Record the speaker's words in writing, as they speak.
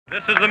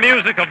This is the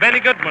music of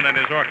Benny Goodman and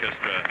his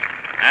orchestra.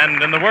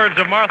 And in the words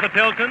of Martha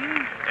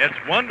Tilton, it's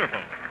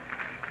wonderful.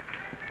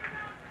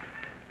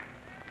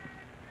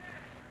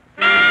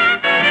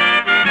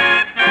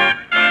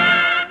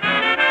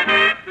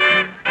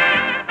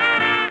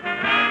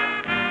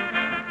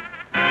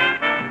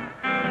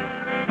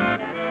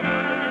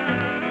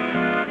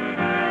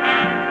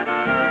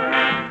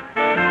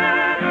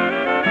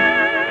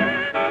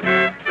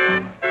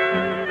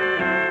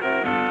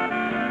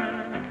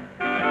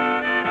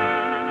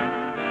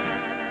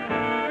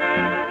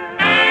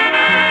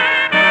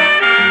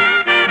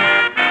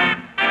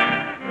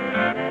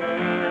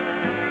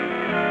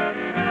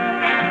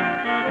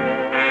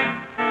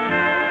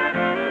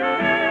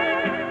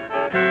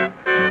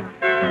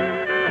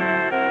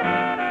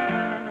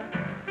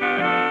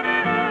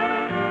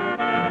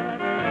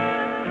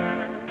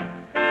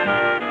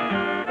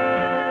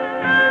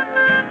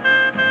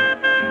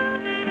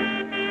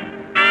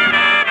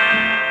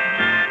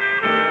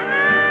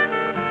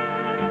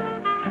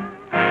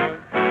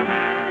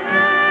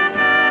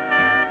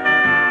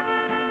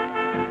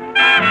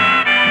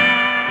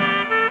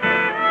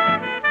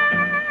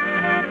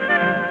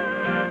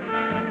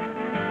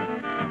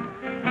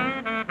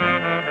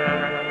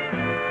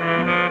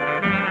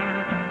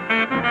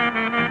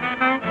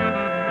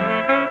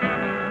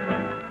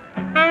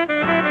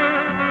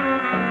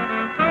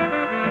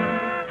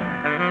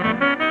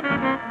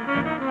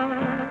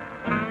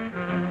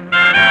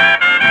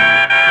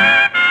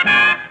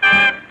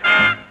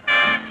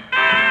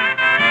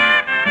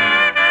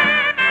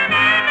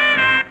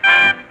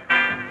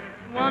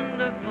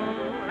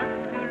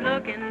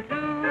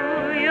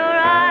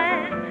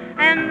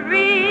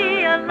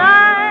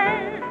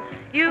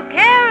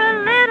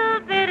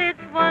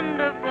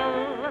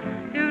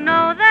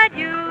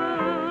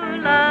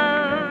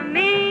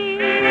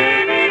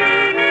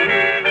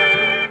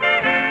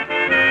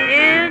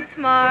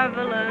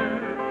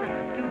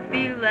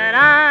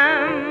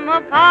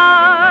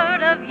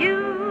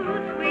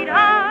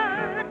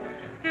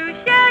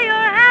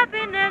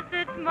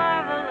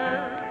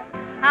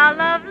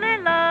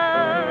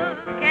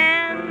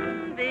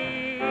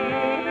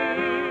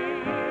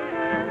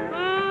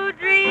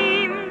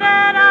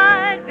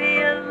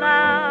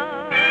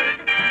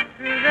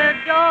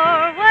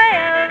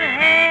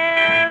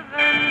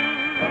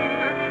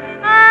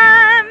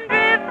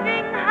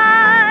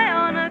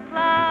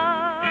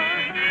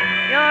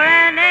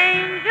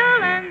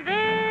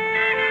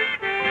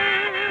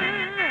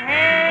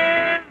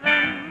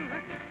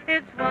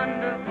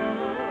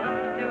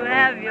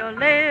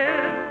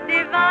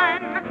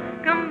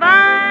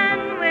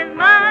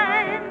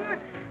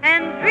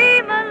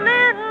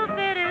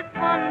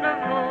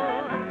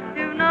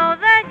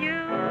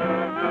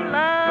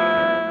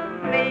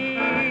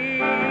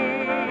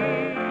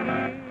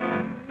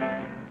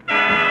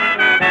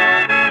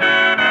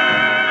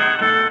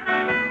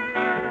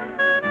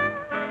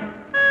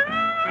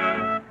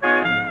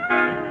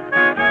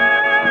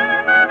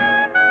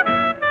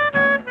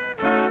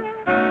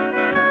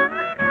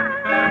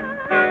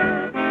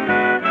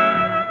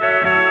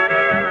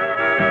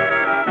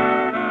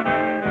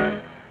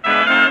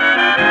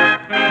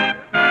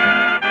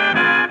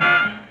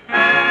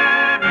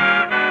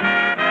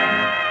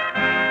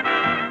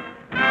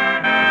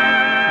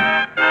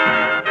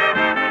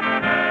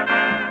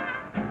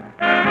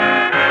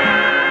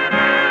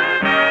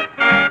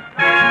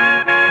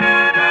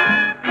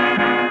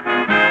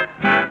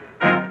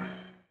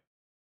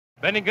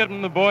 Benny Goodman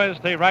and the boys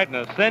stay right in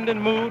a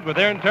send-in mood with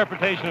their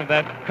interpretation of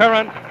that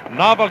current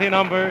novelty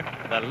number,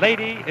 The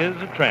Lady is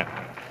a Tramp.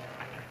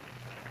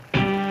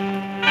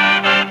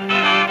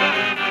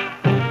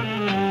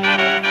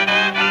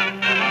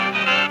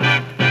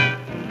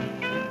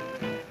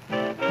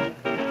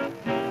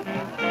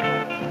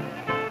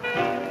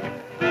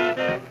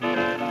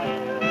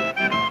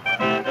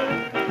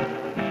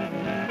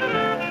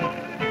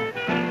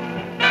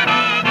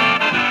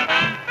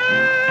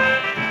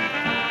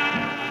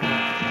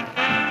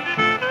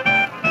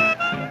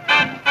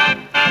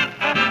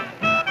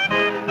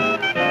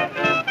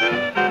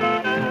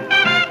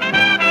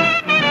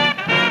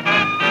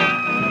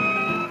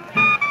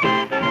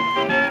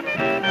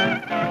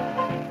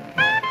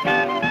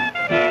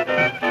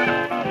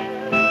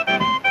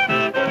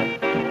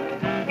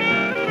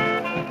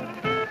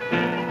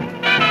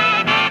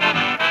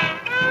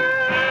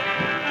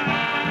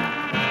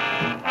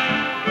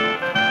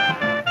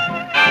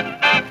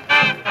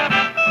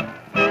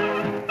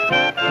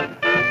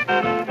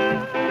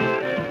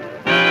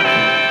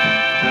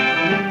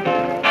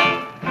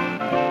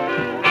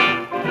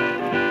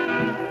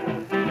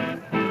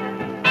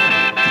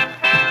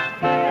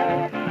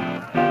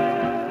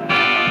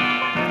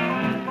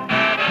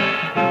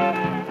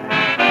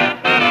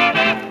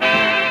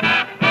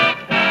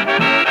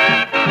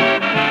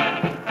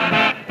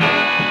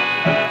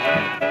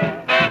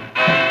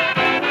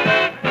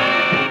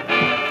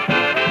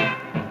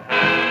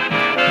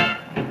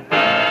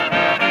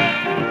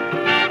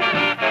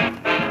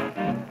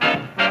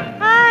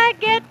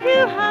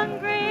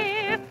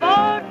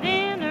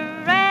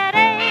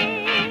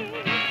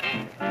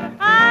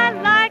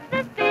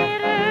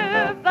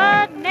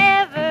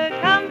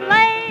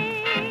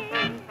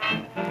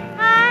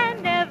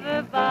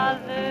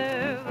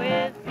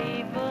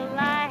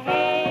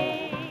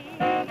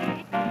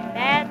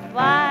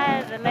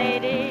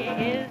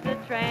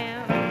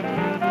 tramp.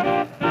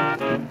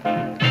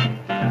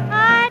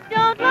 I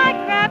don't like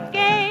crap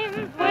games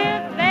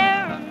with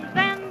barons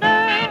and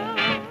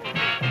earls.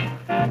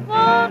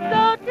 Won't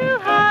go to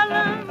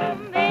Harlem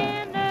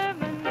in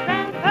ermines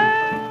and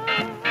pearls.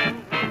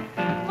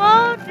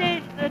 Won't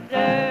dish the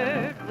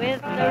dirt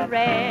with the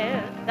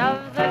rest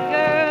of the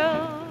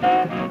girls.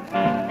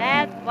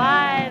 That's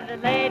why the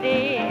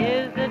lady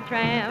is a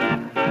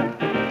tramp.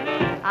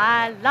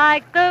 I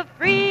like the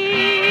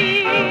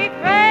free,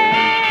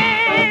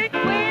 fresh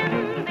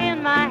wind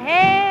in my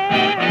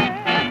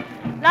hair,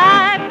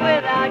 life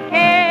without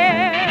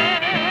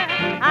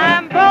care.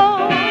 I'm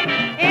broke,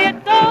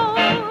 it's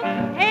old,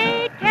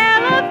 hate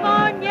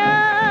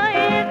California,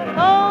 it's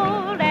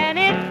cold and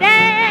it's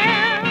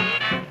damp.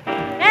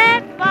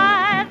 That's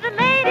why the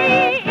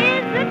lady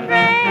is a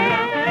tramp.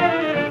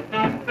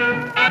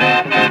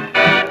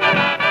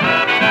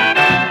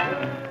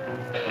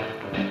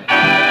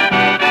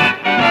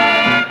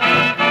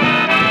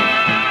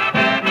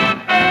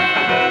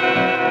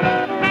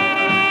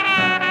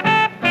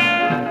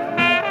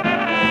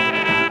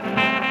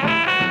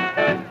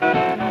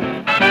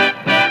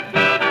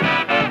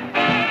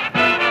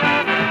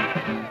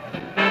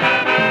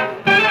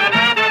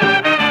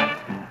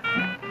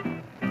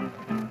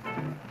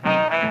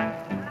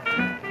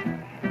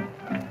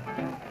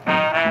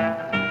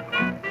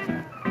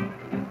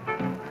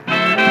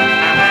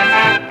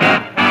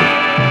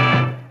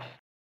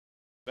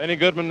 Benny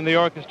Goodman and the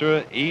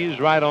orchestra ease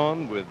right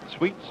on with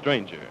Sweet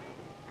Stranger.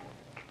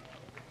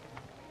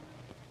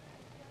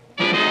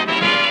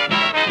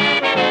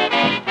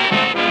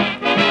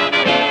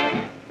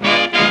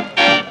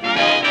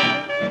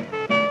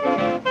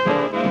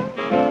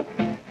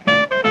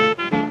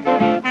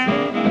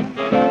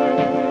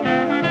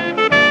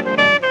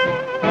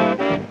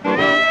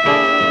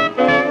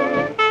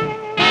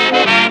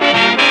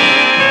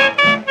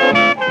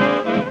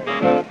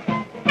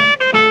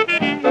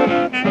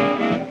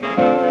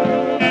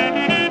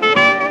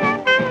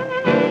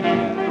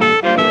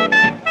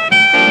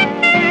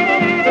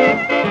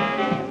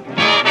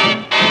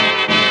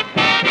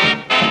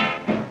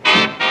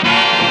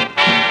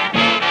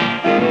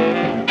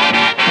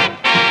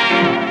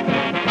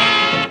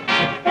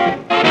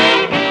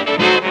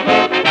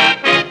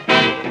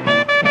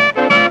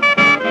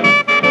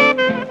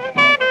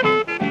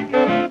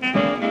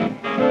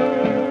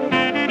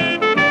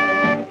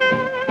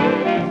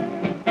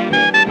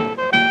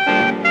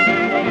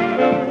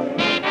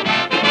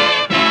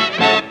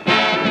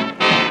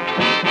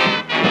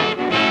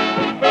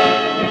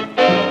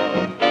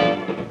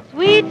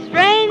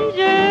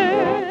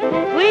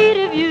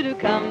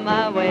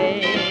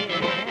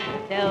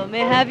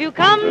 Have you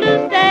come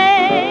to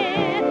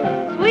stay,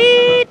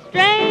 sweet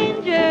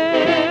stranger?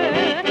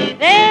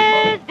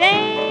 There's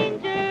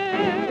danger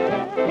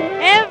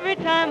every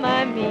time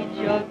I meet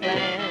your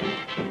glance,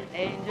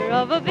 danger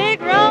of a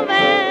big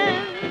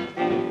romance,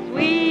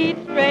 sweet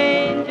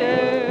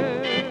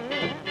stranger.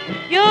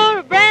 You're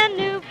a brand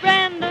new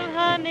brand of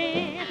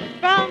honey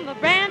from a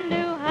brand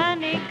new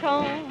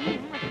honeycomb.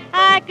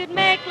 I could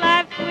make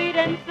life sweet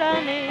and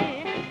sunny.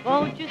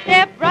 Won't you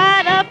step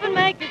right up and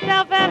make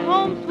yourself at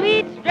home,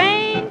 sweet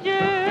stranger?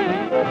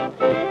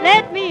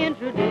 Let me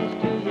introduce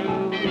to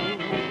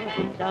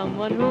you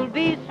someone who'll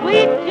be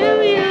sweet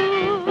to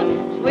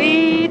you,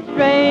 sweet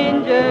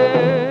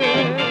stranger.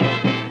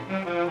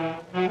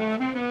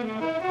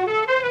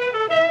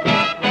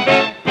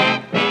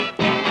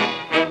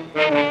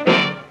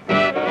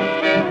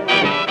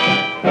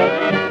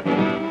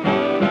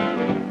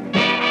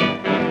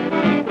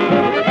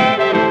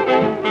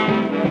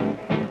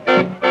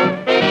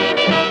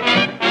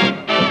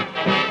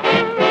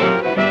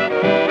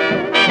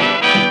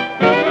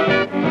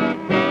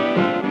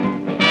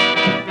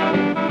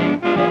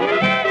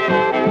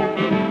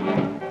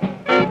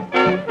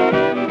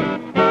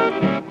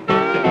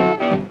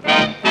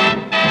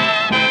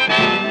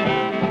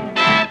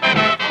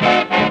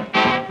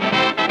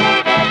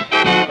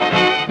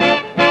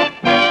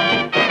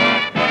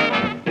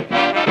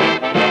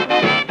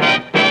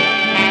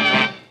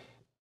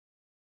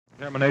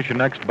 Termination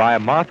next by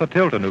Martha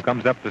Tilton, who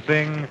comes up to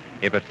sing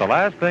If It's the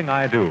Last Thing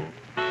I Do.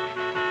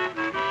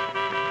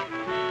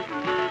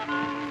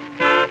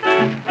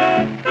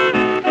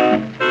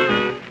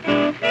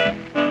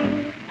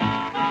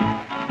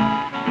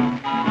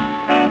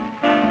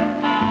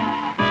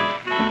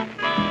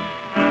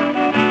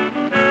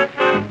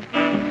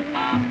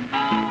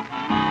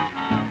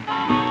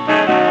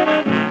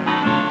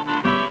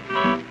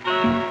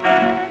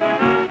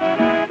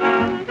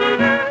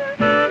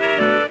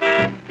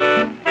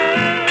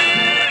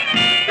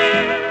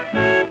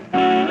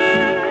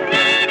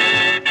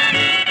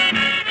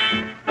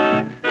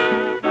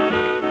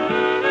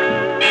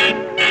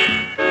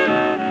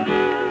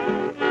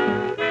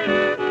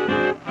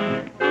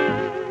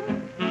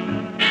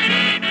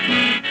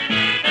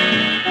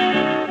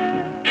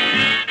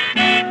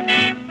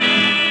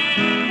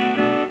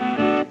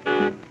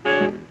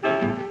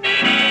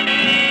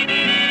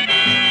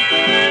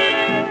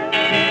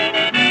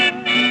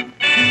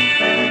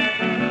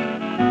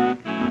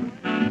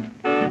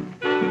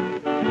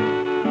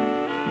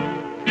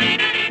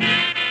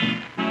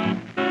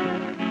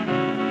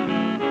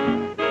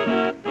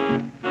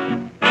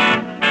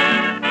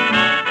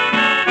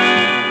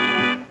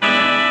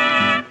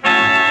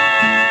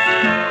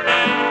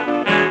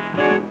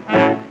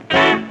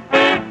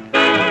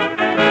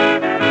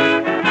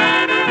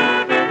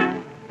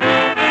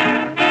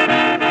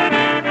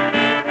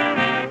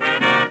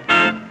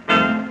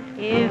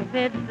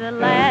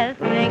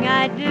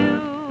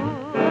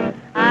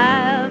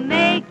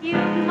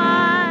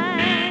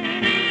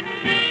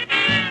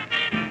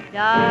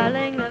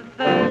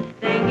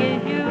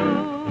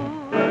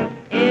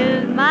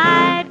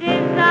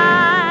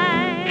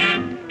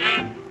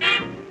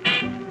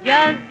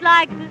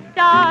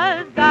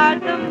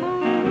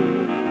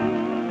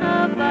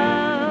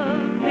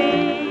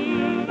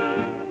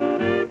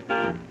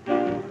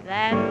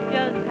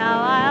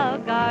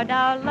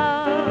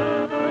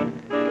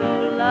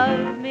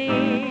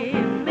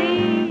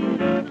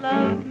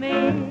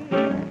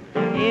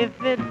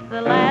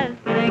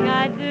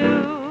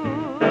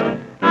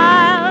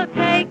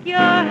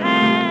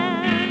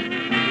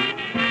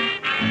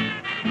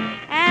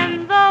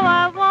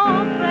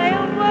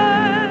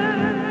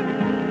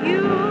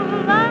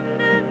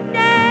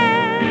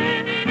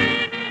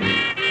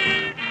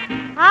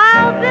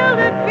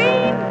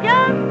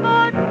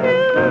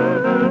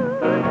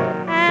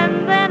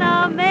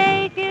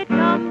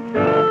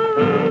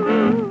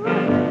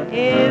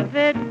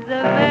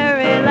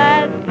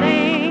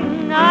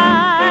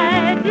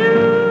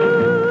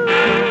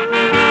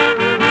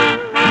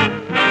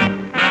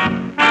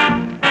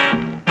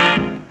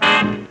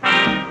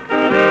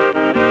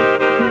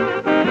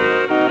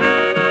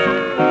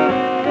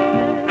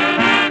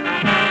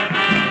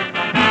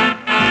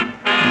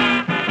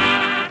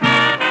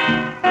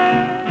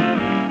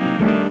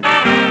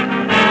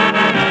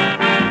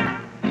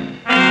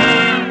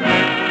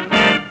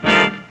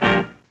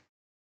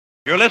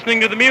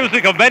 listening to the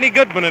music of Benny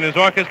Goodman and his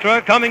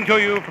orchestra, coming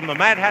to you from the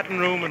Madhattan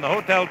Room in the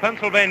Hotel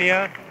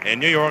Pennsylvania in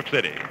New York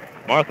City.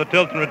 Martha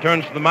Tilton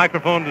returns to the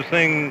microphone to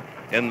sing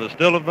In the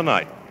Still of the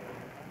Night.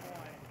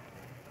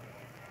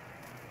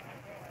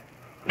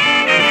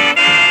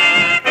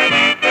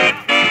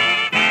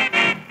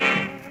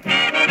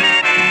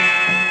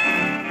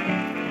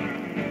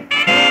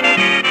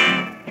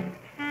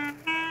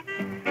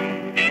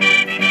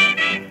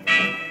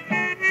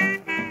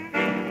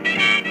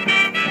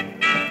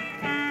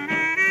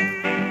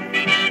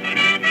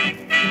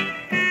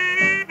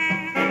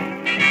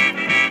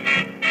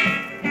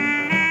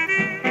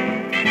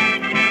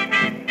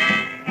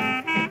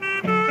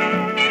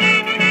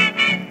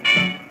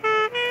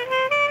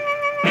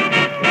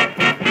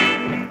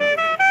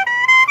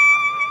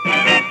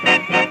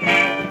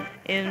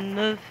 In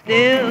the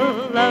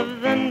still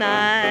of the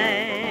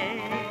night,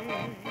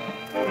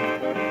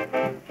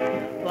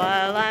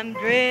 while I'm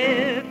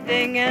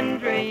drifting and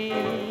dreaming,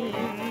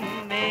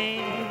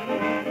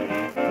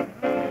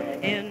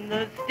 in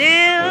the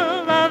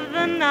still of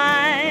the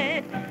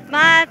night,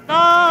 my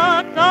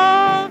thoughts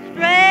all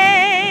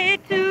stray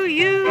to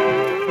you.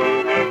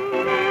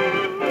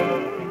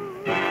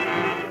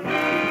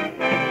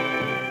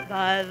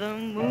 By the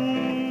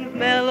moon's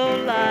mellow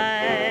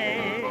light,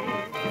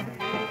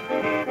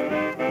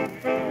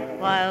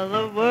 while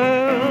the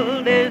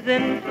world is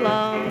in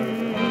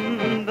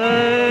slumber,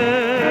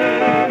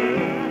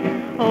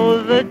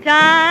 oh, the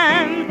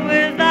times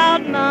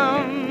without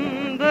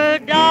number,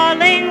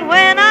 darling,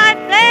 when I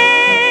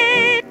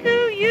say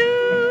to you,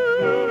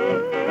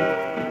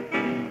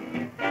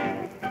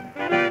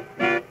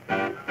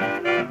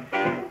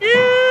 do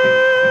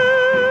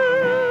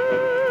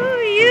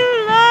you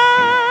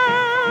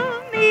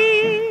love me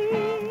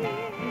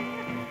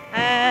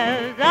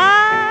as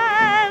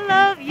I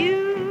love you?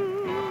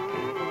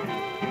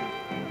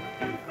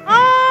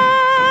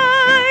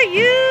 Are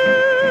you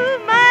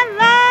my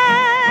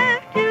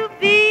life to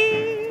be,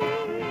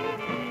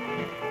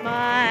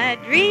 my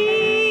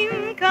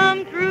dream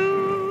come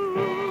true?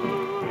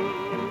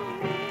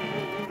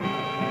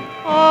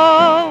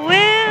 Or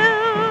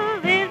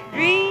will this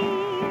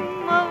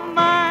dream of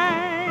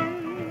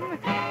mine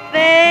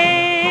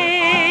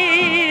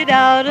fade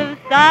out of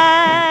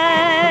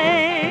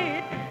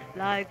sight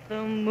like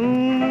the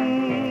moon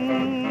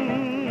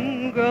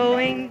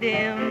growing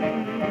dim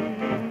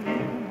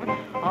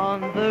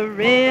on the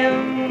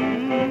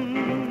rim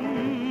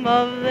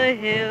of the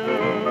hill,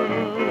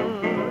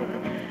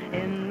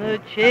 in the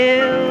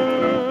chill,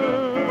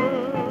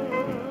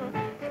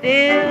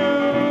 still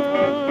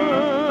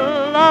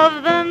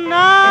of the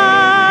night?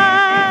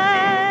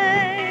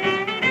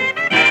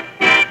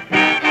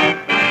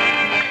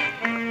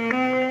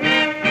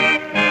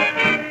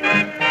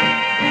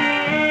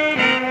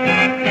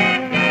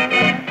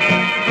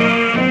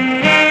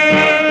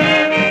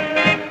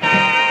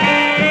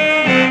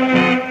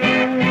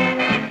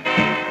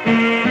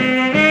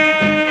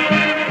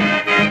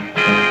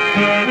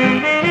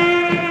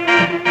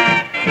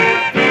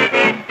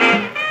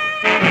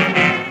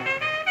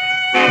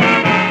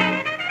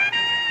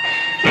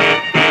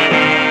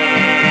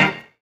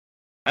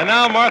 And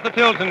now Martha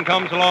Tilton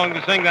comes along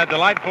to sing that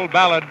delightful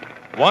ballad,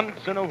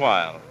 Once in a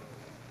While.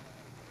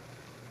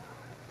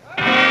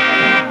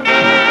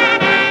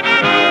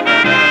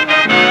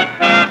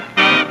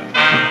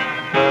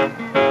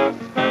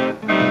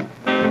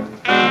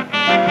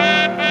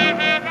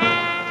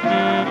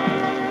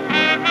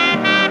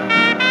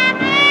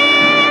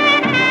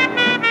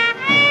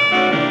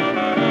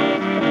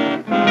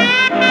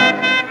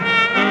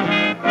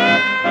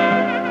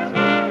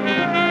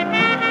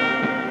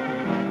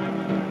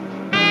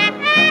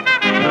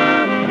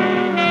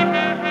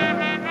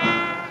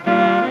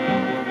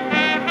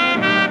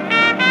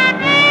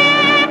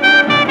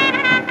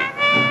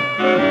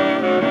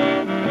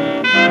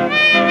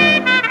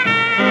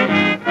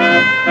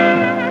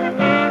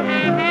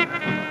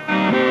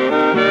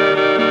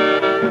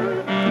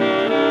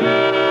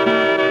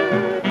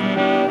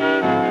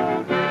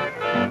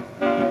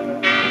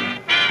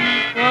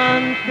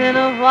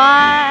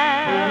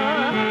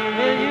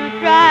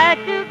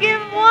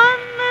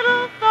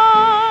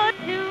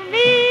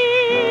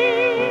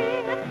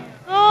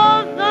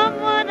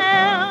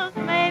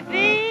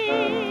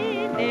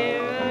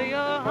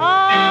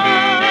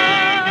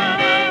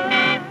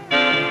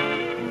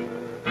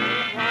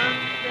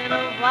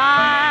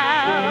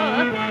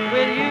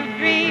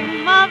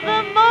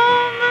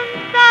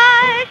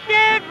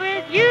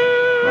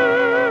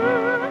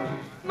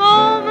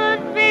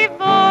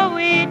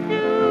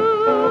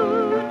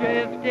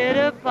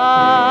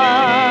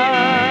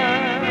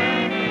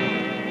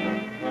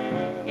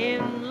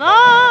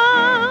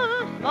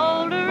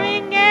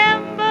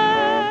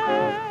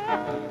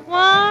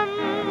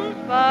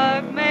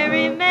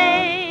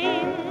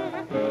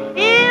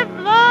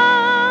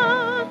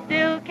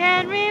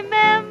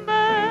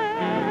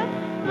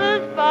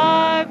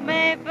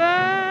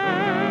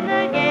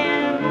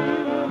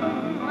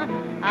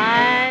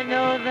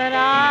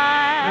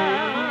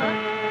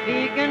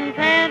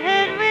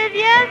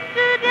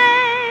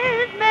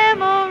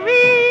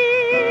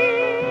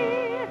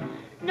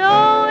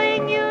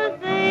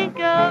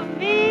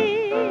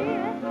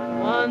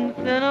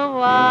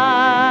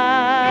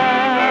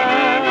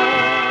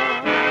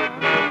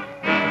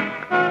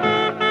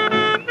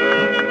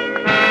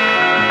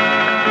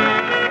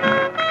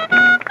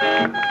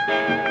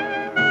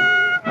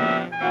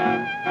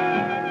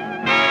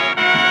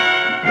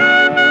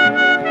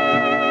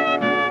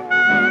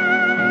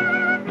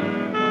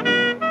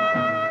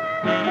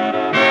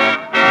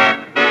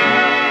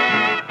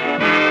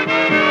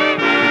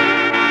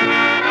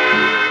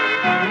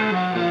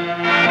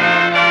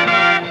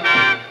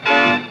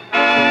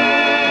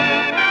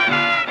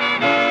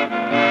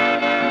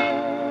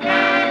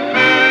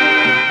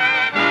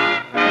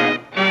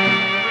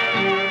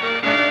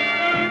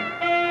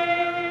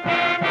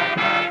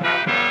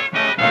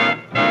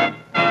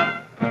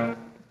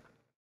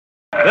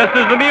 This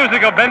is the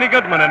music of Benny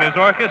Goodman and his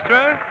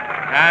orchestra,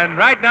 and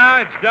right now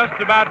it's just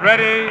about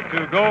ready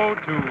to go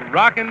to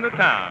Rockin' the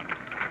Town.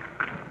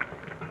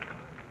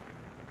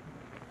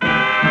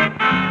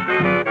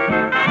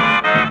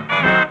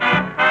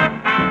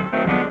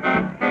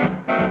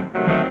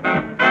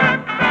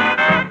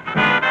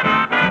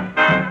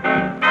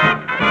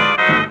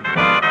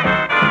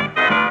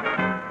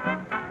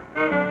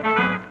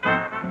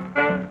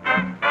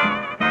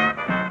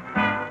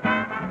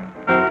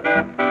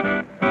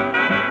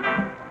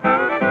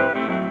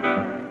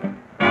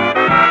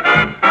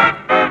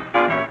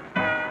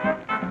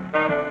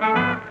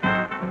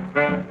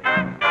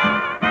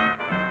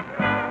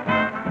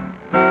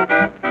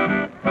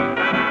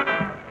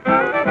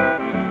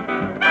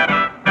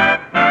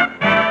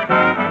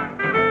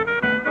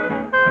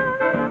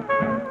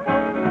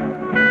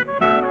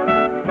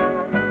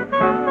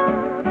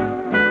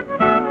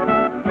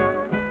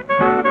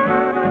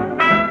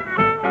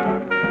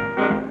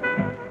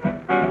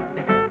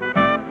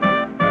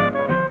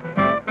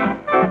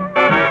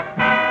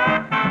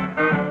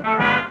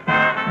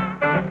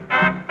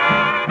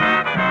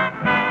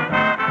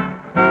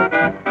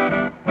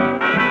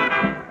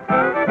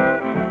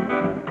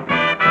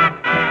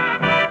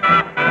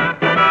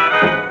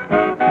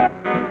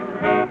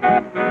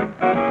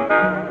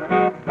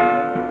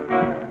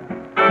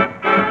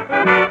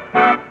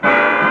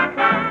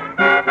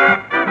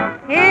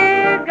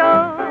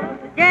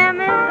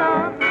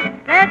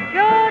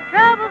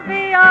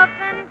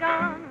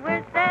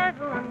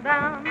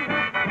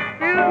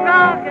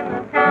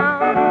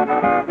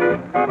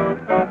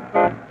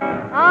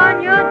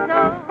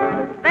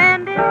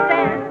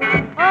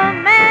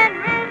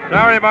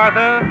 Sorry,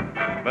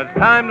 Martha, but it's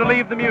time to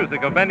leave the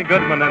music of Benny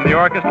Goodman and the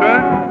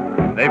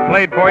orchestra. They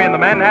played for you in the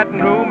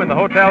Manhattan Room in the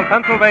Hotel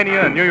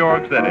Pennsylvania in New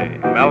York City.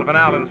 Melvin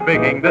Allen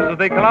speaking. This is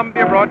the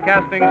Columbia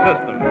Broadcasting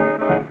System.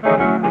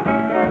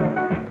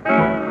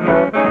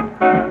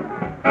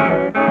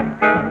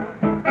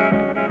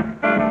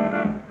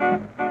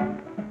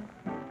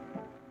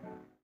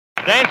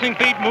 Dancing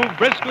feet move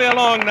briskly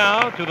along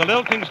now to the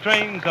lilting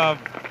strains of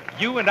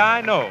You and I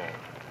Know.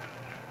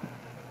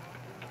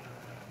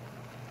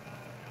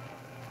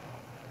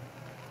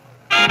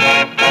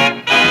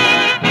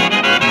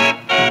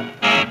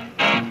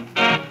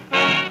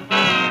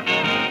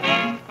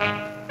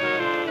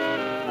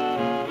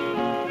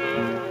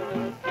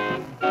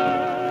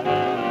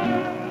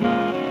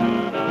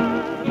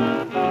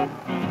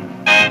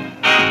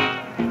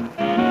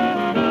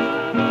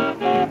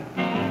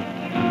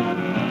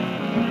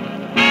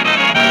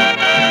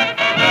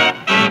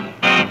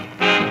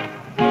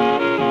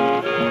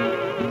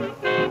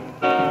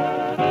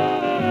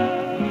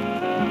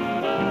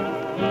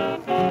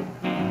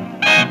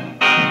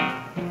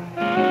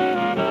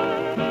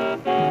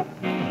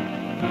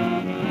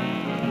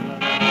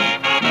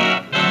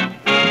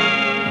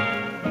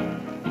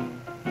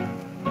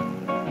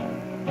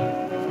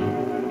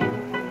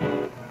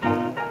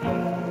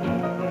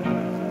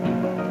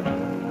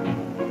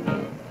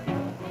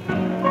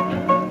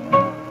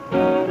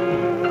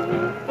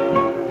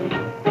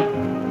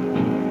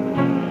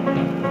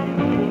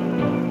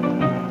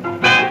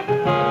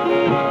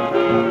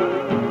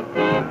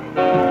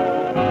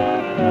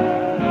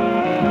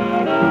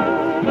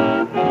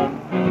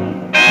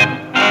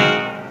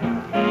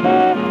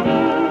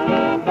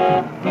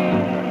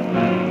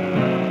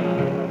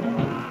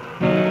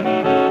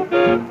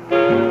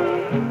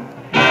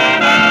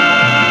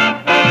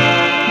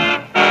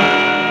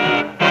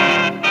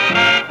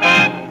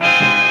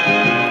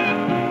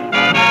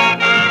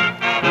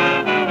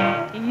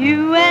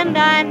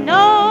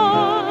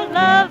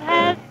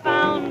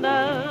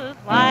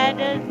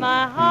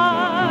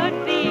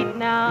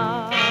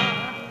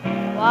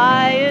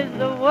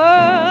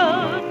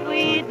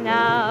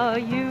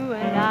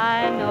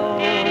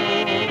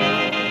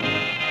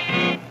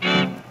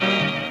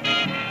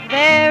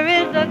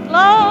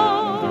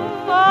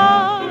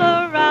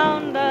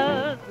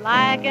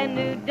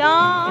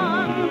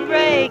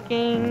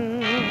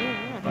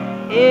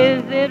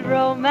 Is it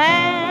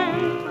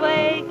romance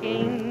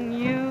waking?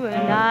 You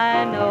and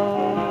I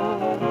know.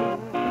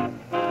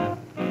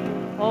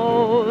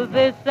 Oh,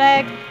 this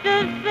ecstasy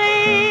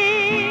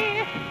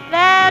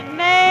that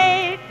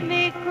makes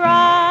me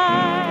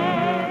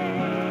cry,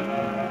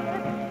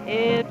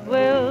 it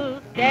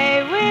will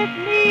stay with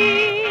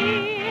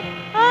me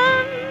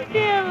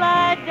until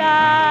I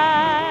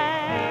die.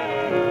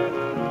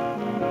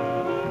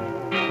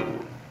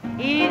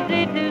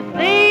 Easy to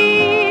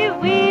see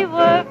we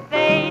were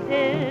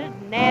fated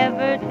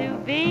never to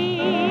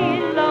be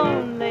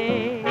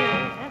lonely.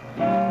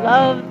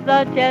 Love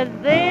such as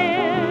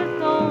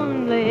this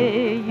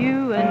only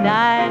you and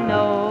I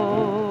know.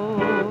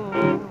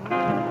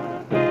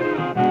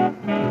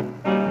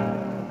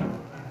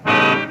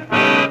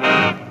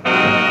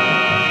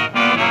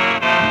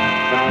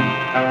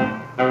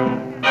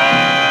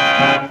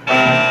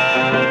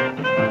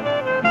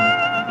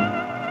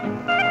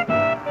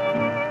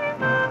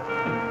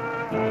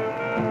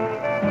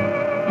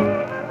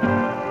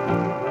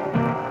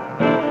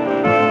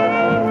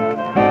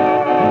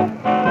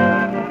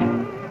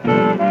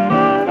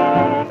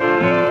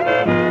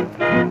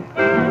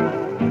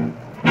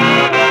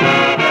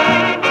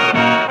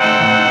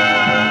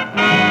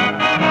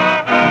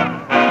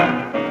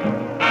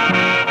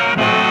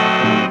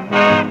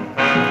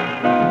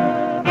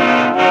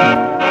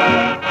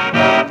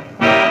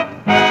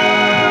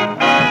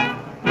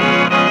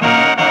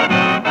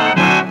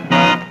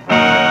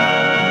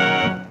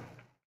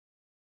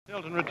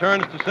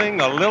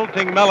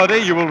 waltzing melody,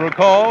 you will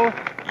recall,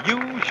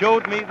 You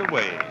Showed Me the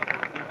Way.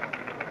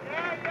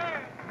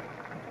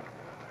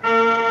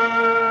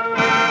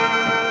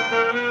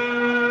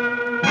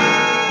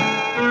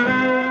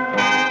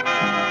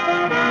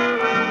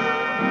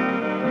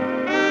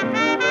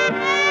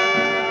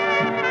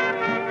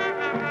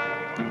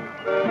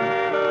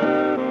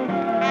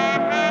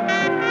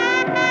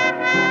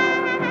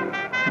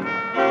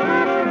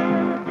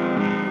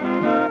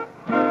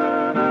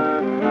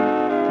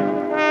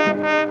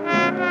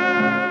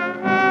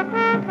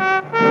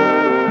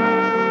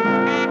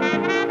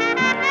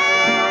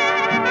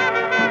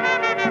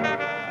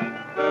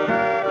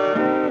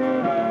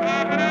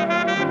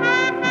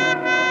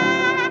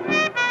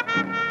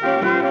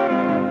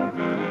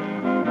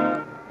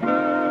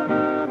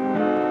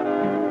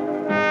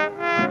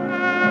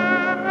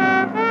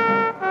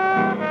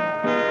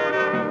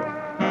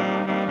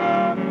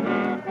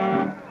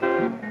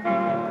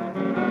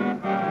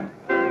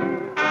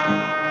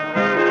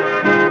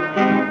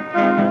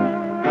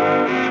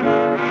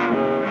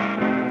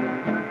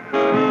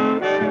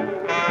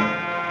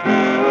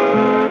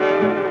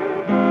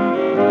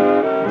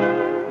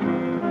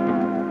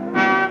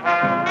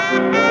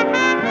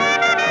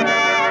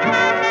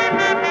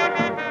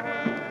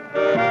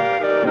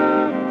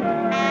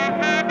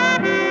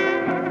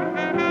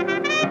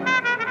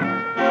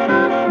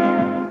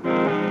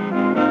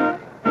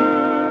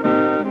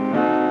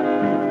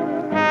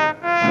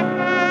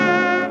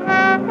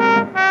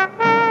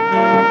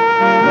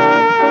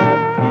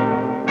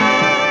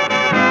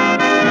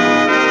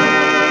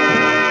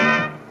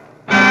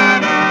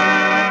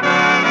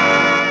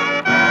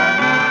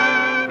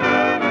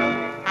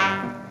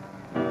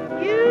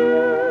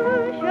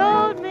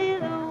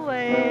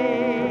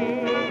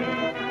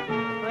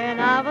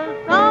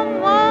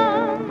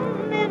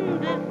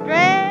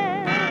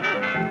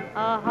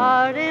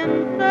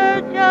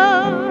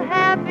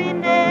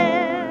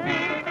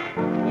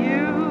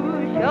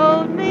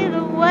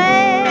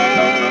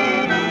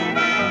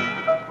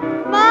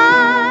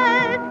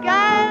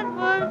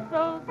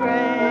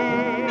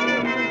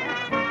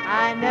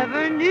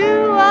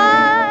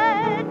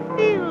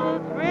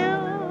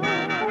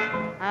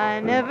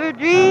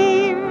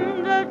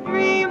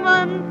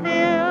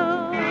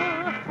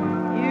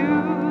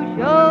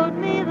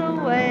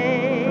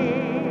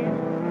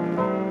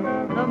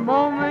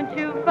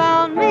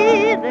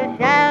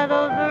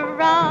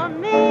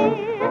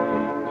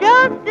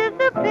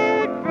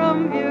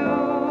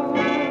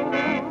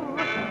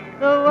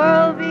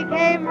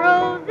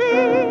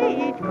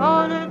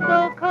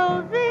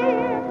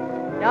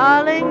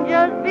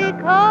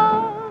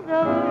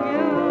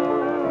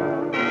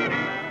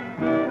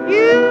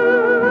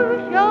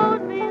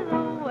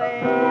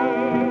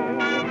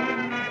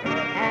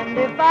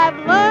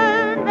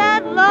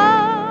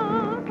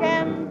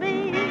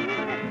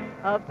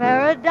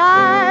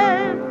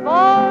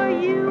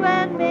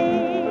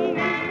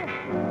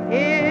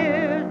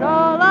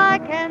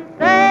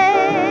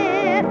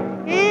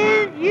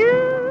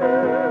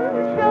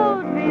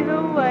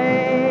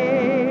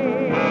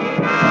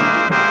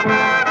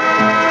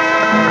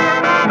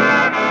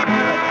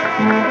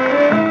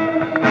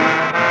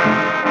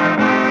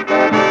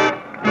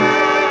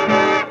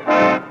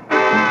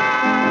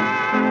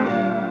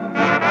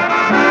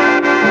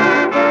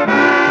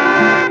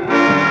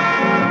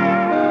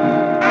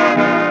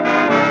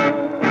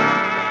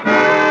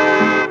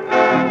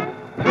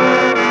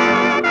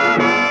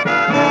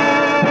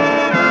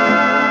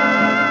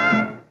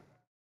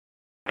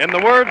 In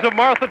the words of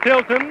Martha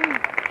Tilton,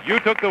 you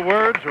took the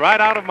words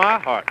right out of my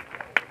heart.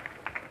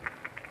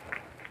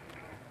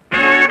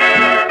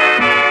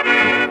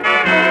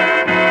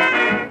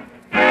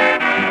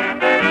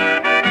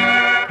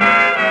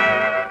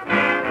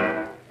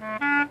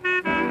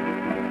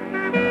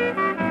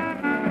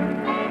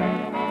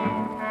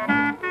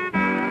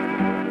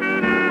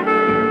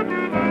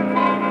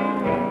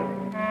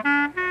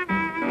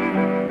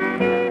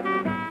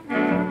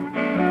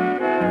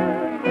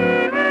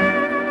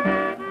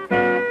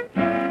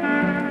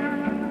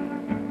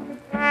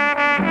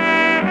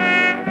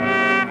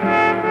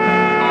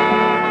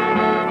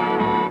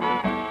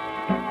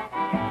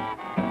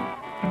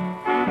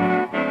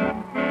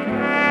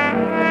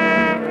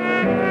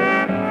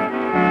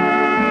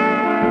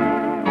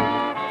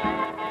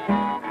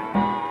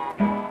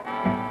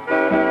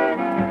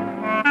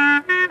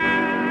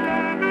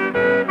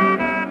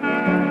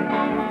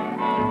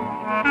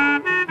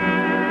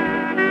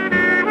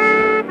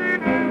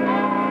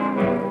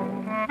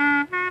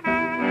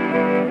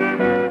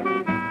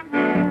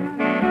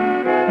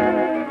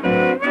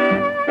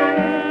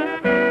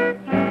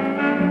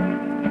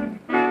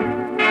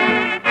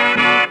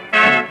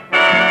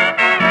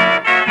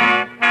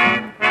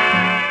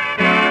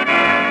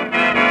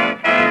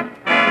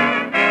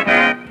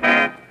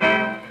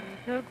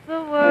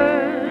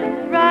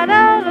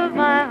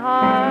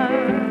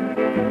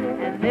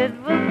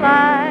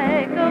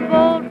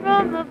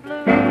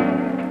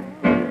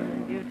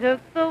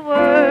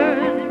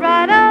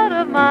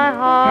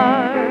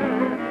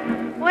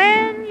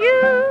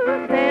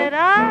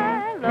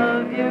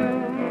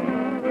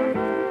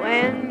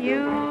 when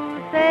you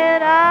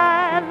said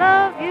I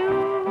love you,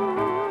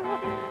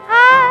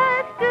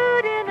 I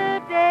stood in a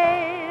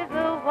daze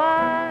a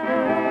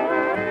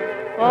while,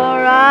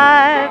 for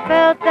I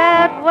felt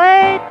that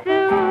way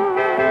too.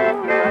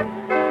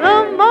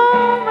 The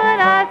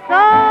moment I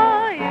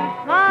saw you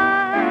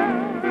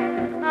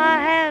smile, I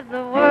had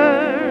the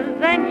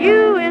words and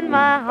you in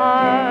my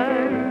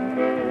heart.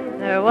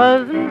 There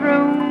wasn't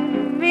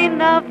room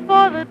enough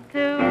for the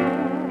two.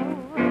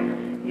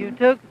 You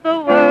took the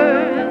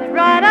words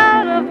right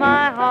out of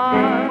my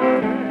heart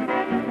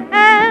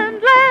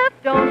and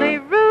left only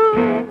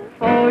room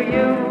for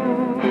you.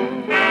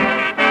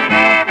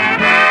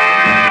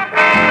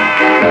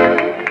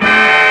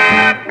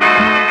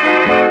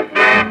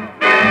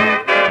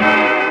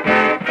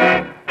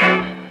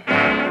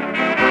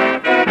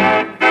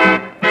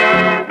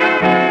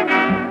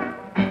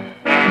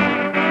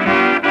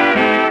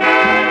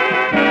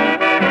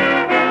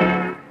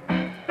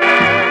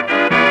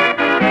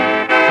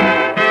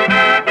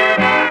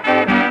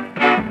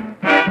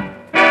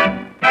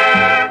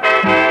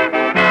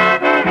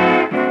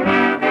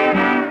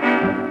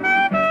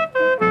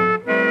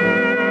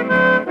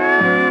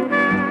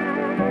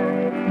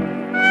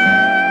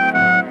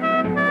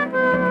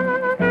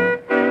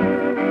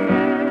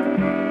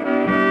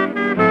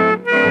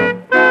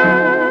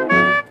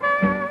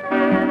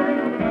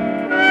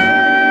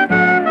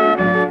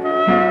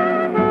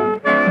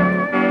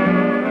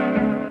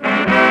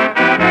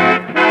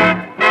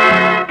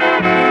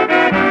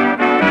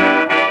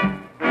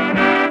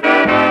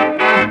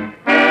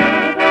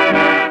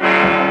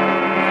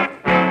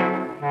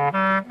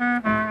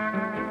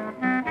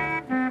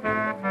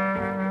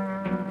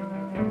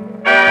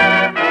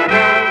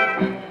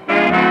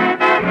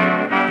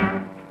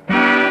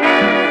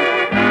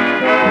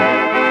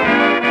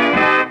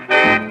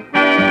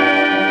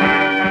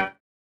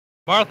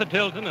 Martha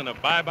Tilton, in a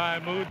bye-bye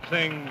mood,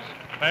 sings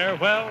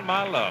Farewell,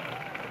 My Love.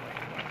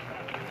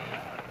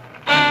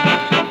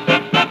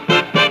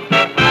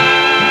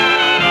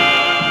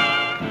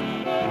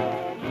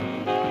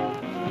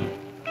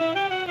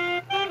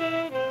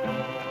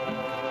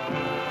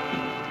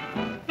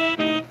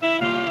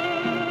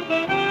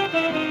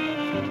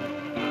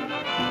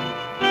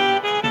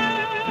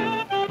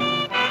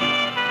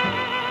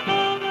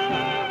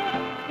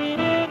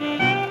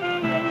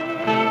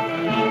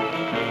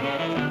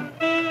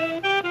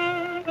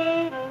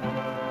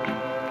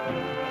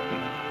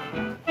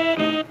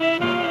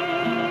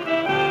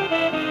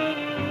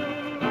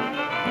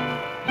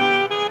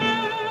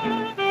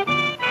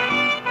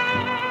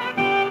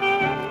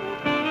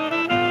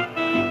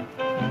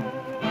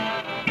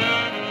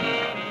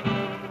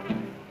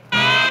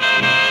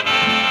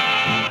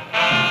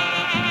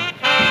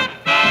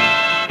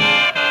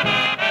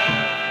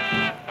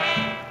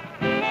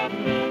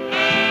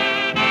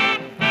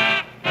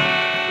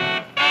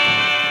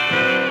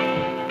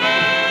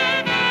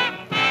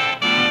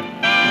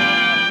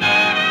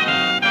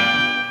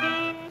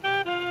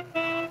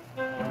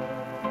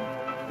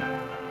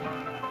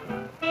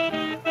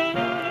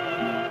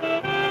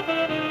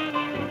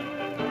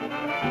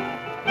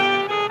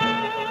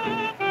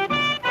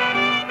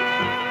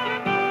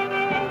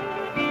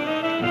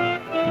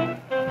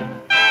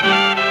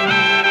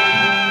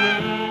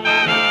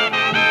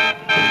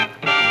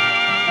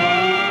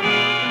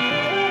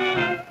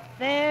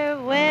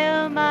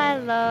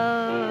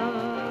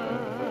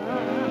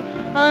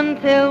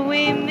 Until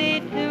we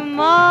meet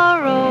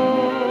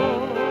tomorrow,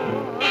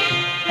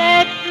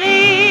 let's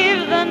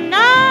leave the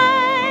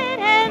night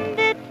and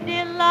its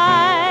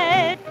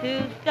delight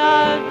to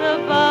stars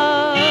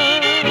above.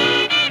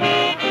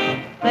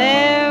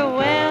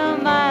 Farewell,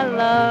 my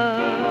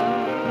love.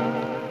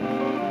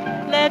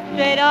 Let's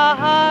trade our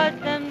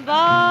hearts and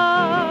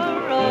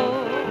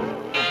borrow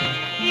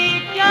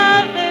each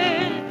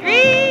other's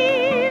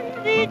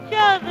dreams, each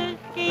other's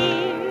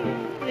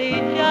schemes,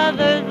 each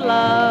other's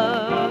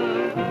love.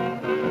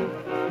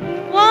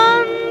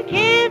 One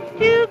kiss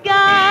to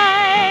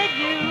guide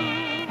you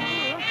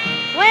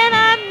when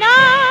I'm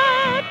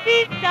not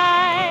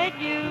beside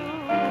you,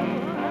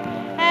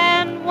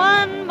 and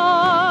one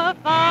more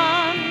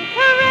fond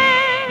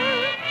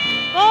caress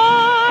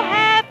for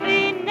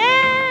happiness.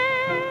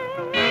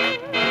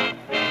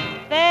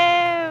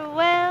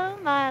 Farewell,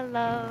 my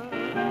love.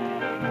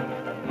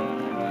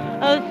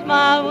 A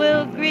smile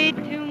will greet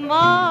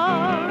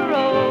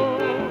tomorrow,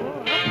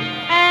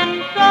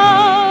 and so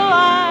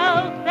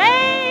I'll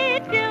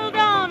say till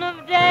dawn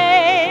of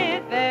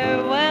day,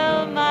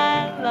 farewell,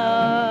 my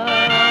love.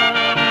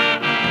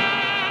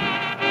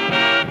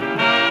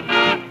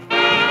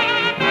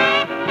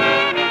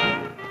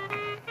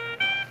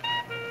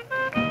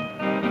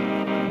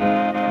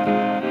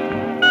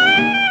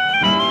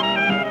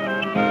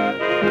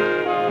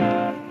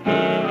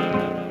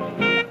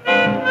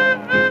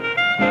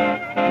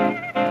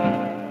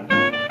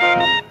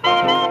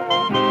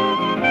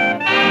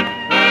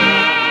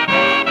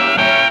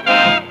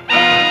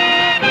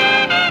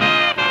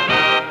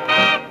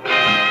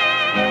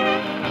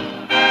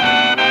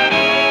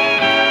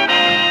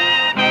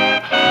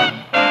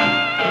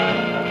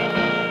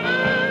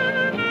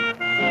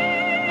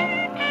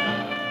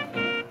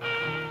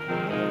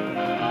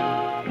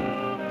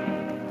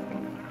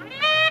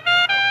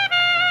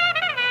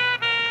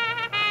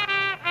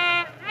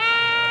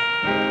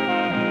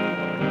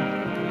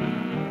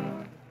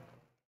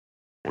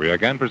 We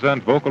again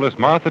present vocalist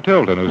Martha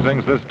Tilton, who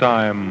sings this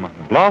time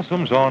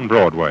Blossoms on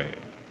Broadway.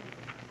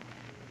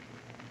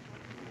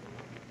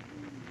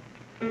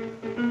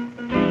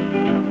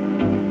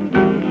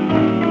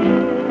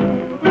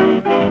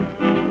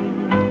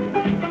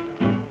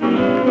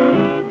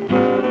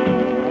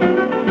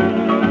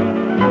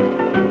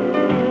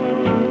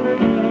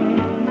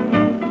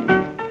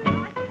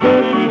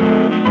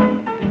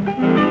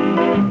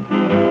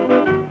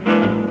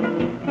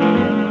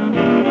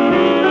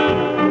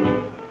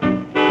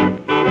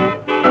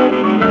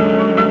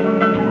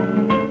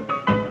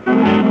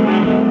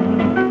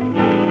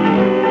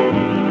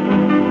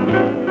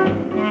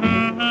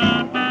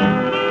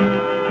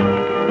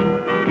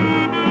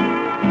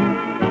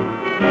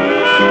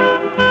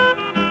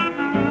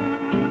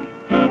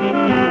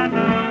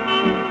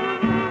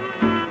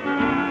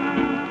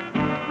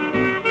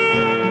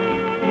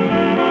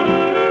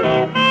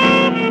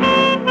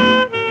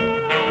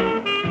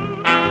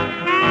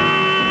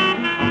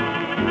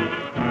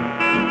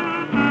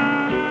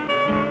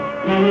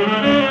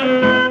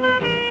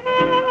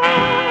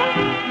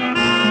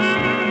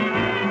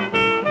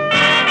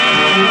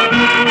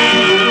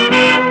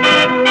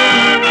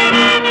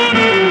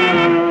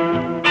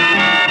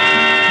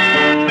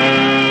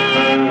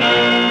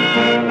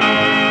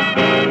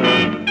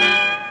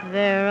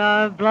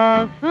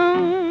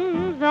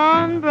 Blossoms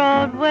on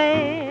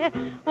Broadway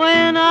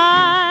when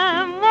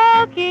I'm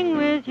walking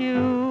with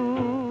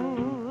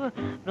you.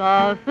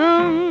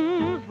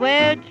 Blossoms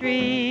where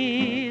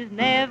trees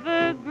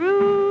never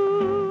grew.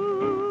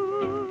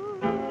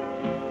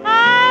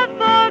 I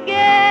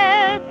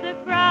forget the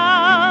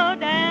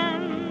crowd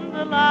and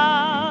the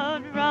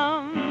loud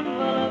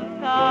rumble of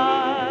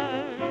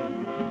cars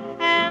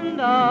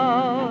and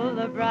all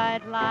the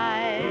bright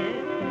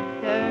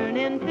lights turn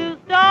into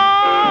stars.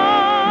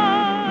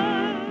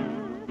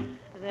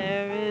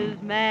 There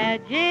is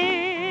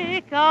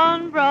magic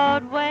on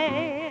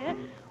Broadway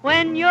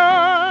when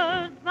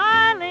you're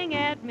smiling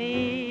at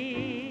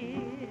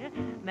me.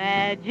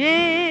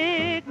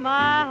 Magic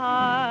my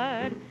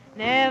heart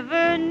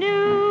never knew.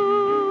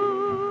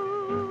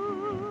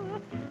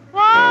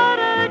 What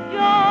a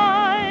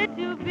joy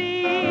to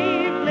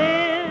be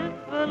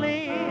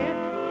blissfully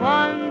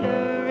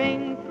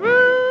wandering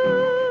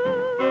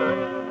through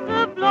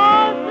the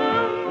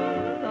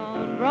blossoms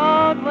on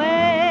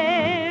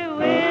Broadway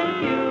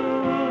with you.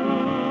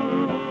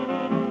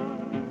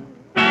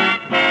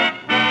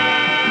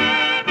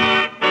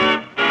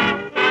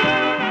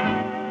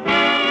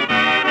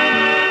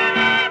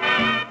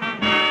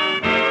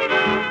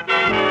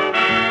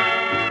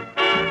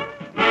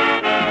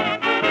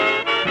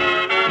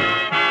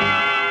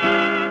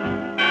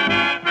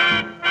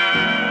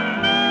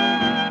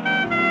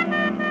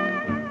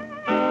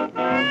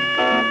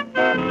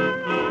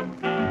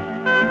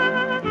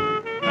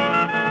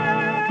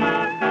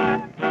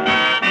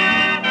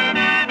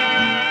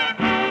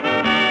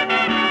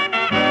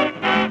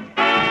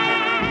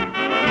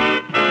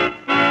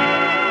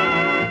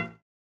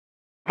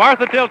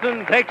 Martha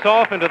Tilton takes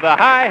off into the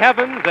high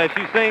heavens as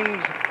she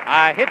sings,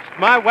 I Hitched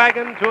My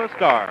Wagon to a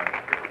Star.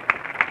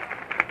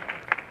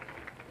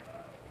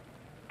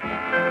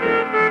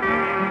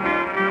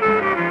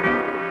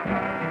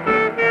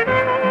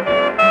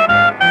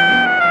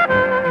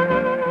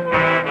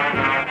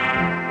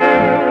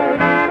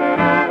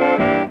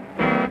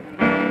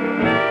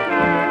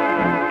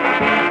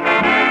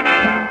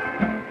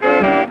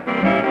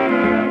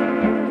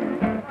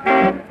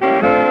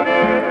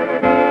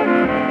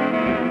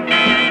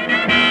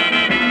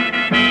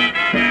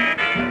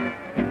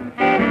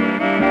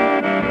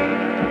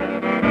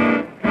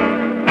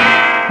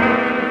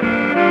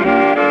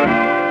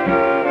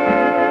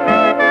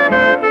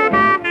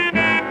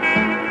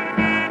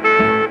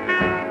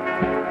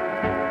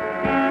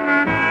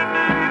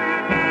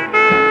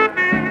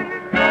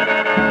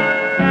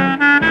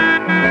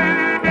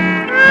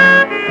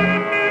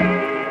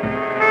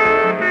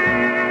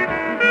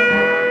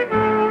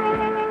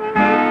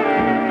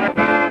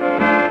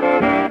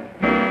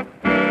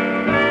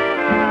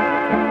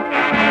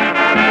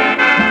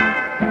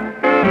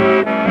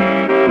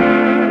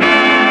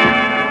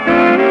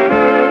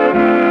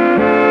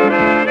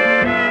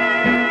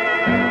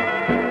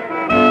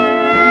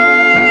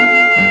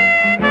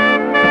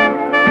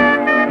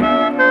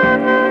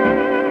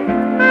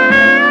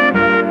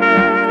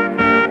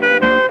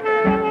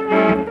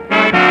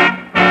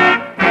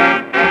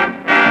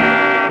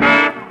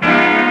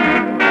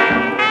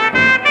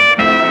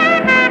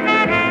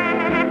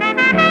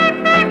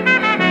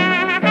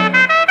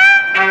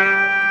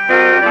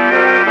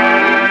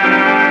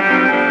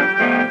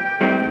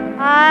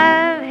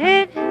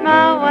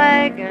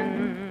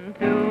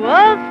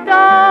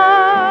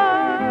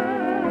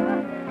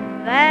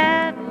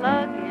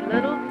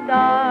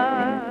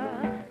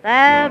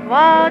 That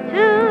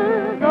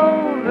watches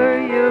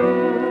over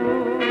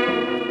you,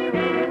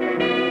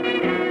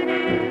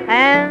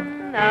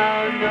 and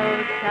now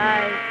no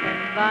ties can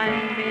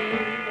bind me.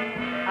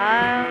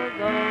 I'll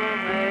go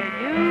where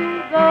you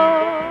go.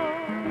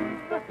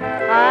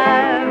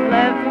 I've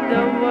left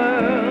the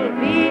world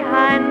behind.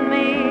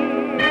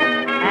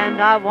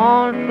 And I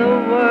want the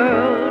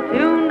world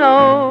to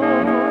know,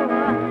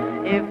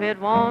 if it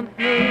wants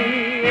me,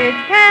 it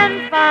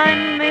can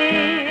find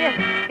me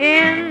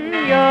in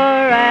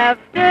your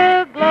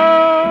afterglow.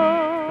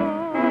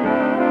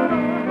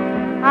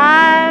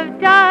 I've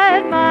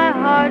tied my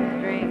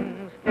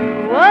heartstrings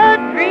to a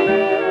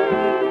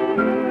dream,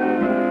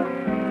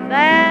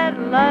 that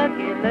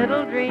lucky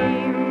little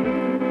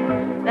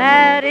dream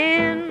that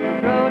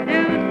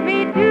introduced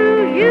me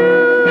to you.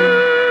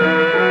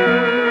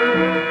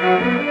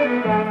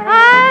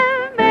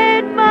 I've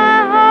made my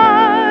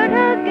heart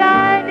a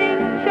guiding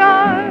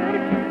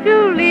chart to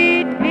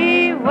lead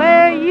me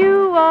where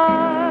you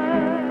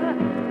are.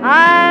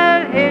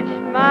 I'll hitch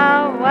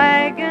my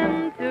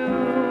wagon to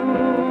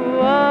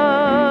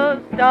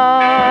a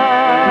star.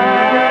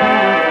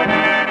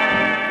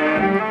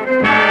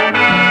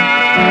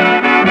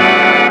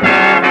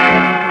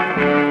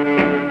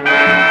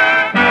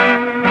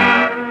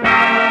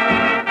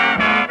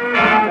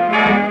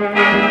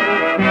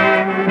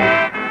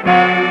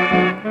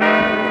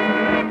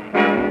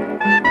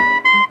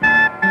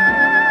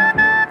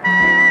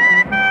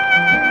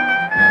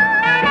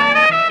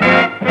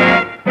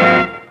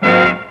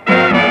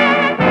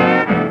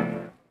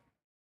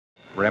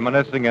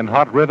 Reminiscing in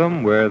hot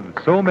rhythm with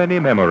so many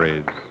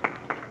memories.